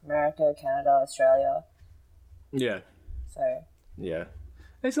 like America, Canada, Australia. Yeah. So, Yeah.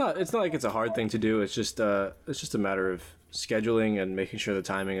 It's not like it's a hard thing to do. It's just a matter of scheduling and making sure the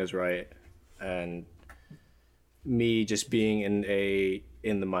timing is right and me just being in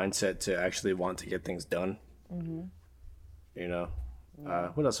the mindset to actually want to get things done. What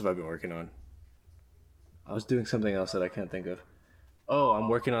else have I been working on? I was doing something else that I can't think of. Oh, I'm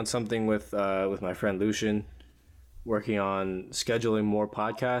working on something with my friend Lucian, working on scheduling more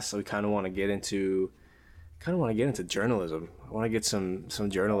podcasts. We kind of want to get into journalism. I want to get some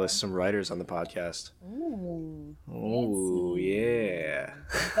journalists, some writers on the podcast. Ooh, yeah.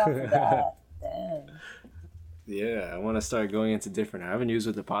 look out for that. Damn. Yeah, I want to start going into different avenues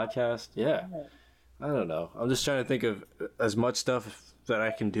with the podcast. Yeah. I don't know. I'm just trying to think of as much stuff that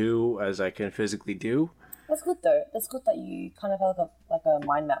I can do as I can physically do. That's good though. That's good that you kind of have like a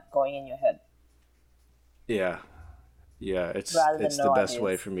mind map going in your head. Yeah. Yeah, it's Rather than the no best ideas.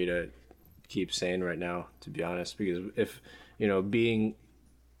 way for me to keep sane right now, to be honest, because if, being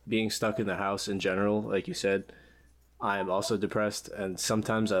stuck in the house in general, like you said, I am also depressed and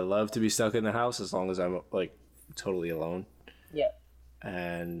sometimes I love to be stuck in the house as long as I'm like totally alone. Yeah.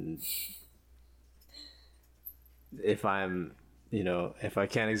 And if I'm, if I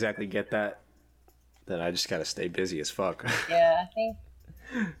can't exactly get that, then I just gotta stay busy as fuck. Yeah, I think.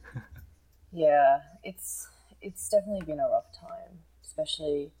 Yeah, it's definitely been a rough time,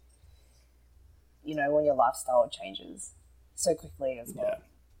 especially, when your lifestyle changes so quickly as well.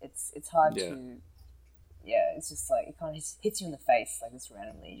 Yeah. It's hard Yeah. to. Yeah, it's just like it kind of hits you in the face like this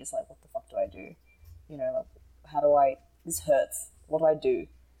randomly. You're just like, what the fuck do I do? Like, how do I? This hurts. What do I do?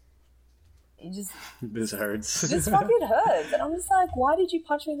 It just This hurts. this fucking hurts, and I'm just like, why did you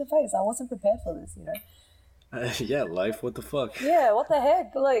punch me in the face? I wasn't prepared for this, Yeah, life, what the fuck? Yeah, what the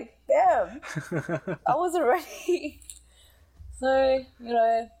heck? Like, damn, I wasn't ready. So,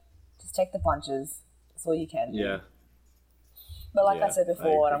 just take the punches. That's all you can do. Yeah. But like Yeah, I said I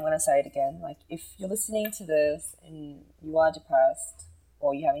before, and I'm agree. going to say it again, like, if you're listening to this and you are depressed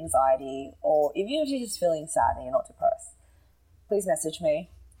or you have anxiety or even if you're just feeling sad and you're not depressed, please message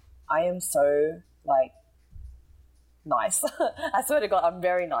me. I am so, like, nice. I swear to God, I'm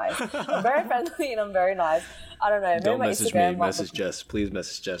very nice. I'm very friendly and I'm very nice. I don't know. Maybe Don't my message Instagram me. might Message Jess. Please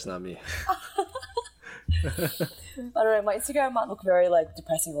message Jess, not me. I don't know, my Instagram might look very like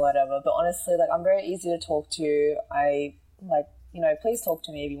depressing or whatever, but honestly, like I'm very easy to talk to. I like, please talk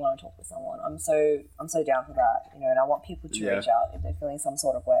to me if you want to talk to someone. I'm so down for that, and I want people to reach out if they're feeling some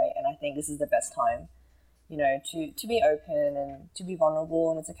sort of way. And I think this is the best time, to be open and to be vulnerable,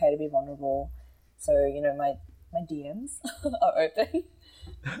 and it's okay to be vulnerable. So, my DMs are open.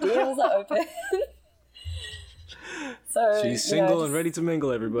 DMs are open. So she's single and ready to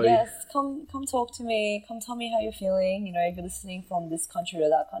mingle, everybody. Yes, come talk to me. Come tell me how you're feeling. If you're listening from this country or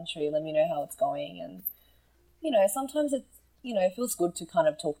that country, let me know how it's going. And sometimes it's it feels good to kind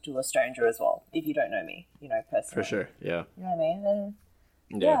of talk to a stranger as well if you don't know me, personally. For sure, yeah. You know what I mean?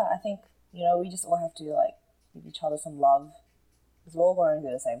 And I think we just all have to like give each other some love because we're all going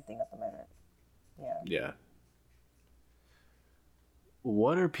through the same thing at the moment. Yeah. Yeah.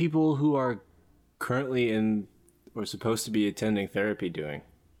 What are people who are currently in or supposed to be attending therapy doing?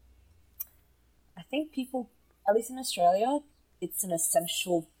 I think people, at least in Australia, it's an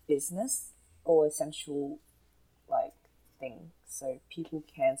essential business or essential like thing. So people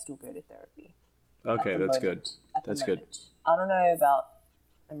can still go to therapy. Okay, that's good. That's good. I don't know about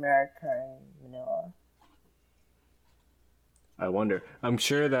America and Manila. I wonder. I'm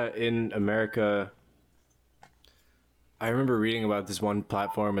sure that in America, I remember reading about this one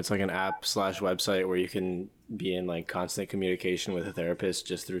platform. It's like an app/website where you can be in like constant communication with a therapist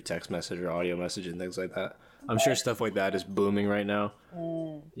just through text message or audio message and things like that. I'm sure stuff like that is booming right now.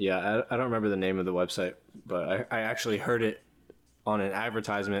 Yeah, I don't remember the name of the website, but I actually heard it on an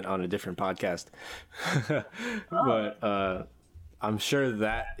advertisement on a different podcast. But I'm sure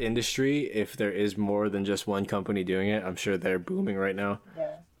that industry, if there is more than just one company doing it, I'm sure they're booming right now.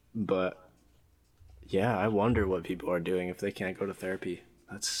 Yeah. But yeah, I wonder what people are doing if they can't go to therapy.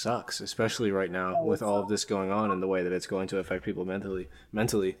 That sucks, especially right now with all of this going on and the way that it's going to affect people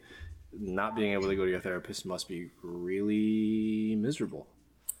mentally. Not being able to go to your therapist must be really miserable.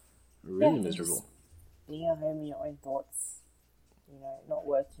 Really miserable. Being at home in your own thoughts, not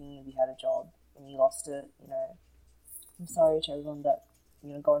working if you had a job and you lost it, I'm sorry to everyone that,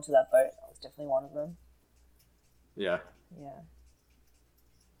 got into that boat. I was definitely one of them. Yeah. Yeah.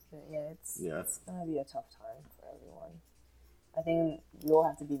 But it's gonna be a tough time for everyone. I think we all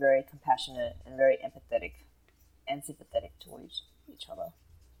have to be very compassionate and very empathetic and sympathetic towards each other.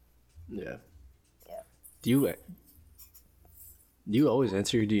 Yeah. Yeah. Do you always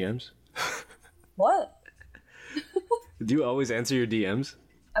answer your DMs? What? Do you always answer your DMs?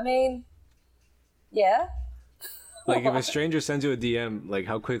 I mean, yeah. Like if a stranger sends you a DM, like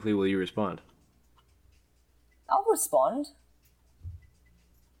how quickly will you respond? I'll respond.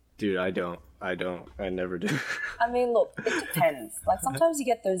 Dude, I don't. I never do. I mean, look, it depends. Like sometimes you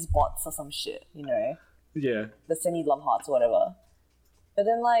get those bots or some shit, Yeah. that send you love hearts or whatever. But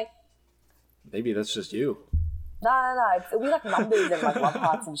then like, Maybe that's just you. no, it'll be like numbers and like love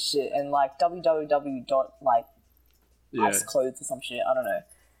hearts and shit and like www dot like ice clothes or some shit. I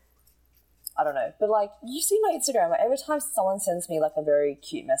don't know. But like, you see my Instagram, like every time someone sends me like a very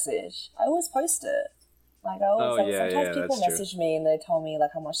cute message, I always post it. Like I always sometimes people message me and they tell me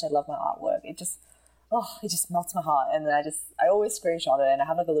like how much they love my artwork. It just melts my heart. And then I always screenshot it and I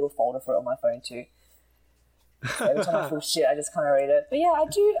have like a little folder for it on my phone too. So every time I feel shit, I just kind of read it. But yeah, I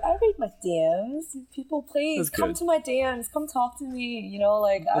read my DMs. People, please come to my DMs. Come talk to me.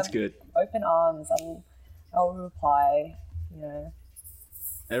 Like That's good. Open arms. I will reply.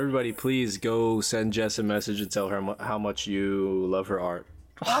 Everybody, please go send Jess a message and tell her how much you love her art.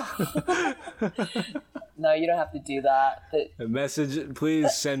 No, you don't have to do that. But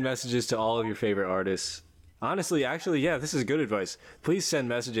Please send messages to all of your favorite artists. Honestly, actually, yeah, this is good advice. Please send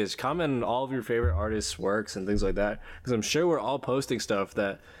messages. Comment on all of your favorite artists' works and things like that. Because I'm sure we're all posting stuff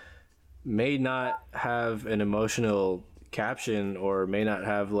that may not have an emotional caption or may not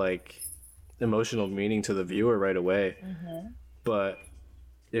have like emotional meaning to the viewer right away. Mm-hmm. But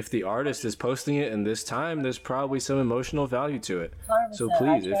if the artist is posting it in this time, there's probably some emotional value to it. 100%. So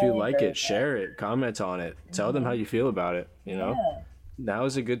please, if you like it, share it, comment on it, tell them how you feel about it, Yeah. Now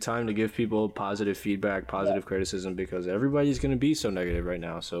is a good time to give people positive feedback, positive criticism, because everybody's going to be so negative right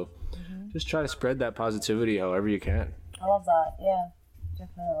now. So just try to spread that positivity however you can. I love that. Yeah,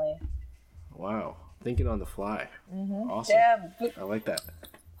 definitely. Wow. Thinking on the fly. Awesome. Damn. I like that.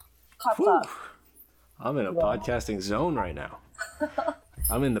 Clap. I'm in a podcasting zone right now.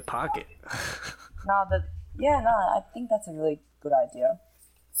 I'm in the pocket. I think that's a really good idea.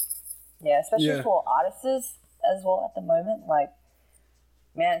 Yeah, especially for artists as well at the moment. Like,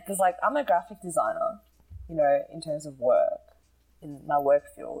 man, because like I'm a graphic designer, in terms of work, in my work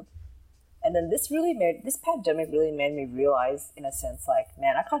field. And then this pandemic really made me realize, in a sense, like,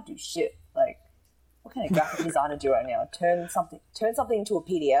 man, I can't do shit. Like, what can a graphic designer do right now? Turn something into a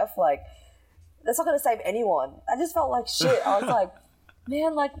PDF? Like, that's not going to save anyone. I just felt like shit. I was like,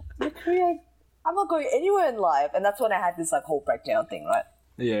 man, like, I'm not going anywhere in life. And that's when I had this, like, whole breakdown thing, right?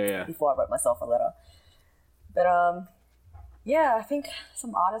 Yeah. Before I wrote myself a letter. But, yeah, I think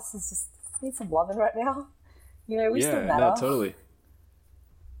some artists just need some loving right now. We still matter. No, totally.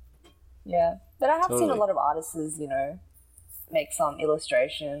 Yeah. But I have seen a Totally. lot of artists, make some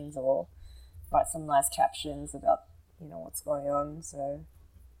illustrations or write some nice captions about, what's going on. So,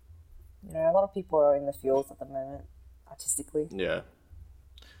 a lot of people are in the fields at the moment, artistically. Yeah.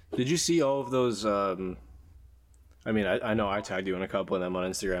 Did you see all of those? I mean, I know I tagged you in a couple of them on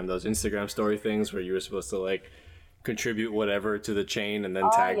Instagram. Those Instagram story things where you were supposed to like contribute whatever to the chain and then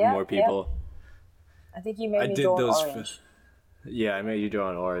tag yeah, more people. I think you made I me did draw an those. orange. Yeah, I made you draw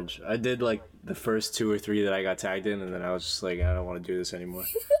an orange. I did like the first 2 or 3 that I got tagged in, and then I was just like, I don't want to do this anymore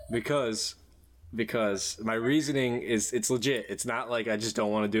because my reasoning is it's legit. It's not like I just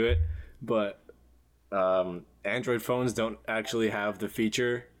don't want to do it, but Android phones don't actually have the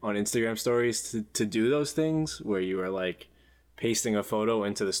feature on Instagram stories to do those things where you are like pasting a photo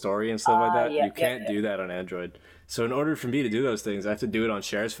into the story and stuff like that. yeah, You can't yeah. do that on Android. So in order for me to do those things, I have to do it on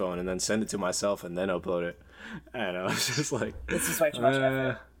Cher's phone and then send it to myself and then upload it. And I was just like, This is way too much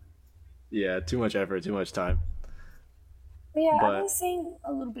effort. yeah, too much effort, too much time. But yeah, But- I've been seeing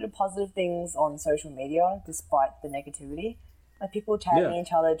a little bit of positive things on social media despite the negativity. Like people tagging Yeah.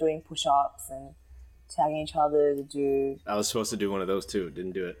 each other doing push-ups and tagging each other to do, I was supposed to do one of those too.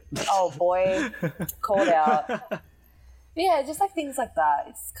 Didn't do it. oh boy, called out. But yeah, just like things like that.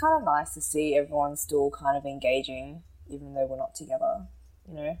 It's kind of nice to see everyone still kind of engaging even though we're not together,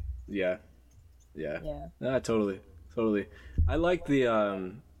 Yeah. Yeah. Nah, totally. I like the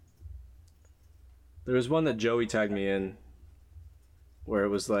there was one that Joey tagged me in where it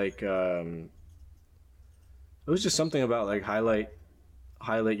was like it was just something about like highlight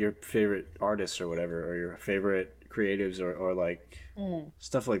your favorite artists or whatever, or your favorite creatives or like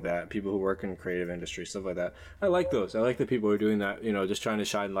stuff like that, people who work in creative industry, stuff like that. I like those. I like the people who are doing that, just trying to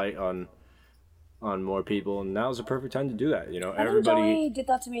shine light on more people, and now's the perfect time to do that. I think Everybody. Joey did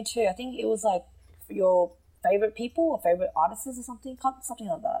that to me too. I think it was like your favorite people or favorite artists or something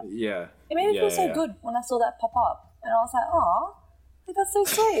like that. Yeah. It made me feel so yeah. good when I saw that pop up, and I was like, "Oh, that's so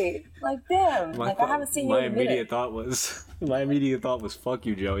sweet!" Like, damn, I haven't seen you in a minute. My immediate thought was, "Fuck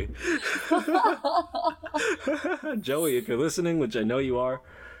you, Joey." Joey, if you're listening, which I know you are,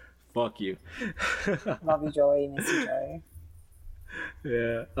 fuck you. Love you, Joey. Miss you, Joey.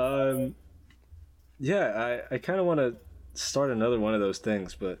 Yeah. Yeah. I kind of want to start another one of those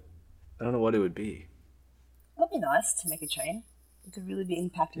things, but I don't know what it would be. That'd be nice to make a chain. It could really be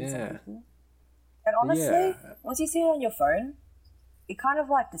impacting Yeah. some people. And honestly, Yeah. once you see it on your phone, it kind of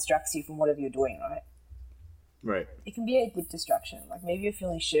like distracts you from whatever you're doing, right? Right. It can be a good distraction. Like maybe you're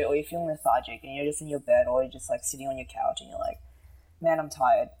feeling shit or you're feeling lethargic and you're just in your bed or you're just like sitting on your couch and you're like, man, I'm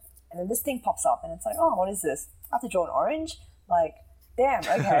tired. And then this thing pops up and it's like, oh, what is this? I have to draw an orange? Like, damn,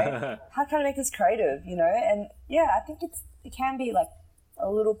 okay. How can I make this creative, And yeah, I think it can be like a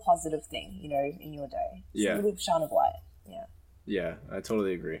little positive thing, in your day. It's Yeah. a little shine of light. Yeah. Yeah, I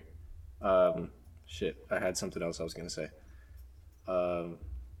totally agree. Shit, I had something else I was gonna say.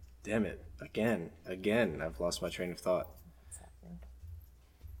 Damn it! Again, I've lost my train of thought.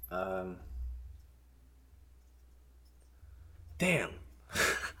 Damn.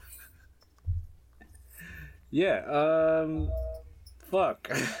 Yeah. Fuck.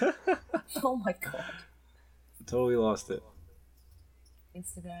 Oh my god. Totally lost it.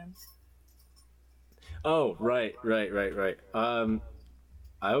 Instagram. Oh, right.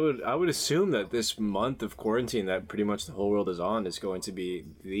 I would assume that this month of quarantine that pretty much the whole world is on is going to be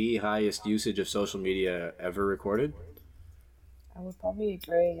the highest usage of social media ever recorded. I would probably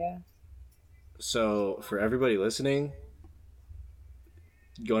agree, yeah. So for everybody listening,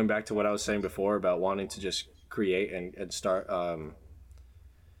 going back to what I was saying before about wanting to just create and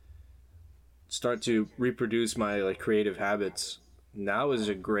start to reproduce my like creative habits, now is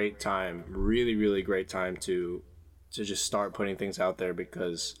a great time, really great time to just start putting things out there,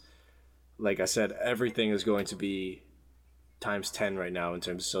 because like I said, everything is going to be times 10 right now in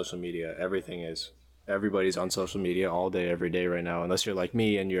terms of social media. Everybody's on social media all day, every day right now, unless you're like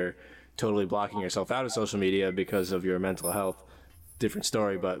me and you're totally blocking yourself out of social media because of your mental health. Different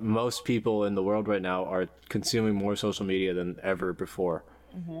story, but most people in the world right now are consuming more social media than ever before.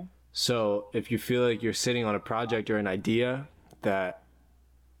 So if you feel like you're sitting on a project or an idea that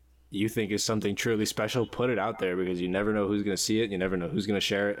you think is something truly special, put it out there, because you never know who's going to see it, you never know who's going to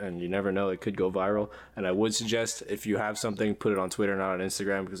share it, and you never know, it could go viral. And I would suggest, if you have something, put it on Twitter, not on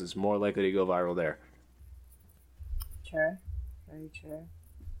Instagram, because it's more likely to go viral there. True. Very true.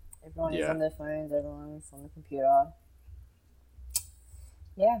 Everyone is Yeah. on their phones, everyone's on the computer.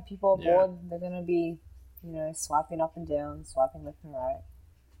 Yeah, people are bored. They're going to be, swiping up and down, swiping left and right.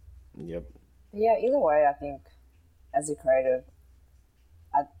 Yep. But yeah, either way, I think as a creative,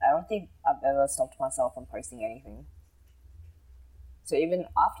 I don't think I've ever stopped myself from posting anything. So even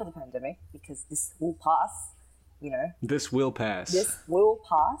after the pandemic, because this will pass, This will pass. this will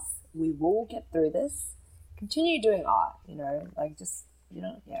pass, we will get through this, continue doing art, just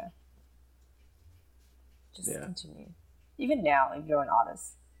Yeah. continue. Even now, if you're an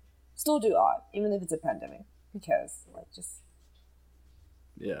artist, still do art, even if it's a pandemic. Who cares?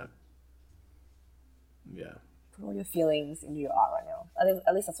 Yeah. Yeah. Put all your feelings into your art right now.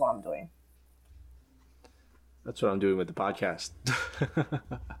 At least that's what I'm doing. That's what I'm doing with the podcast.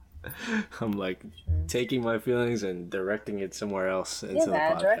 I'm taking my feelings and directing it somewhere else into the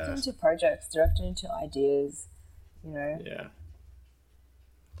podcast. Directing into projects, directing into ideas, Yeah.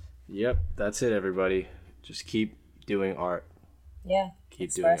 Yep, that's it, everybody. Just keep doing art. Yeah. Keep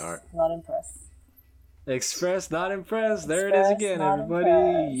Express, doing art. not impress. Express, not impressed. There it is Express, again, not everybody.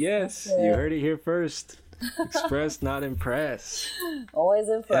 impressed. Yes, That's it. you heard it here first. Express, not impressed. Always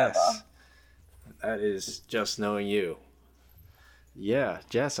and forever. Yes. That is just knowing you. Yeah,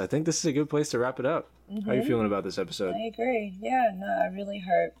 Jess, I think this is a good place to wrap it up. How are you feeling about this episode? I agree. Yeah, no, I really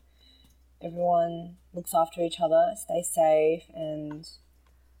hope everyone looks after each other, stay safe, and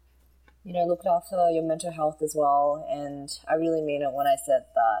look after your mental health as well. And I really mean it when I said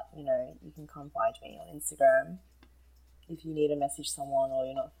that, you can come find me on Instagram if you need to message someone or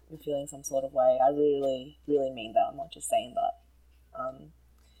you're feeling some sort of way. I really, really mean that. I'm not just saying that.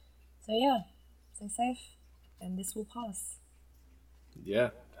 So yeah, stay safe, and this will pass. Yeah,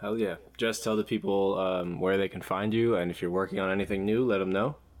 hell yeah. Just tell the people where they can find you, and if you're working on anything new, let them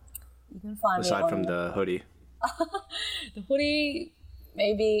know. You can find Aside me on from the hoodie. the hoodie.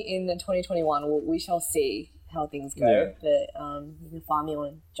 Maybe in 2021, we shall see how things go. Yeah. But you can find me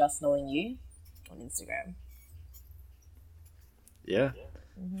on Just Knowing You on Instagram. Yeah.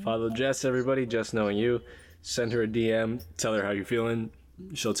 Follow Jess, everybody. Just knowing you. Send her a DM. Tell her how you're feeling.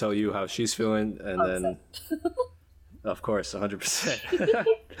 She'll tell you how she's feeling, and then, of course, 100%,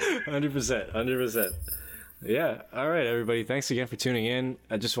 100%. Yeah. All right, everybody. Thanks again for tuning in.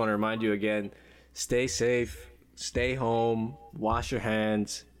 I just want to remind you again: stay safe, stay home, wash your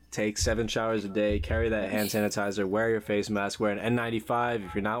hands, take 7 showers a day, carry that hand sanitizer, wear your face mask, wear an N95.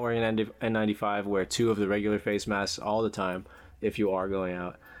 If you're not wearing an N95, wear 2 of the regular face masks all the time if you are going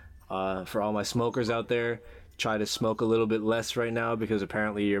out. For all my smokers out there, try to smoke a little bit less right now, because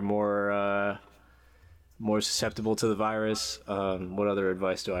apparently you're more susceptible to the virus. What other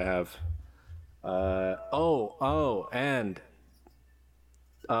advice do I have? And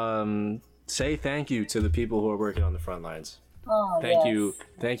say thank you to the people who are working on the front lines. Oh, Thank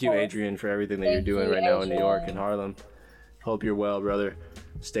yes. you, Adrian, for everything that you're Thank doing you, right now in New York Adrian. and Harlem. Hope you're well, brother.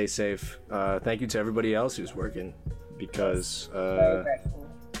 Stay safe. Thank you to everybody else who's working, because Very grateful.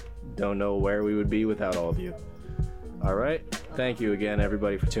 don't know where we would be without all of you. All right. Thank you again,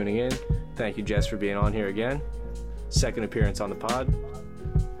 everybody, for tuning in. Thank you, Jess, for being on here again. Second appearance on the pod.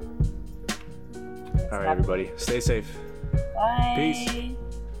 All right, everybody. Stay safe. Bye.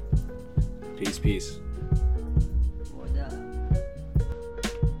 Peace. Peace.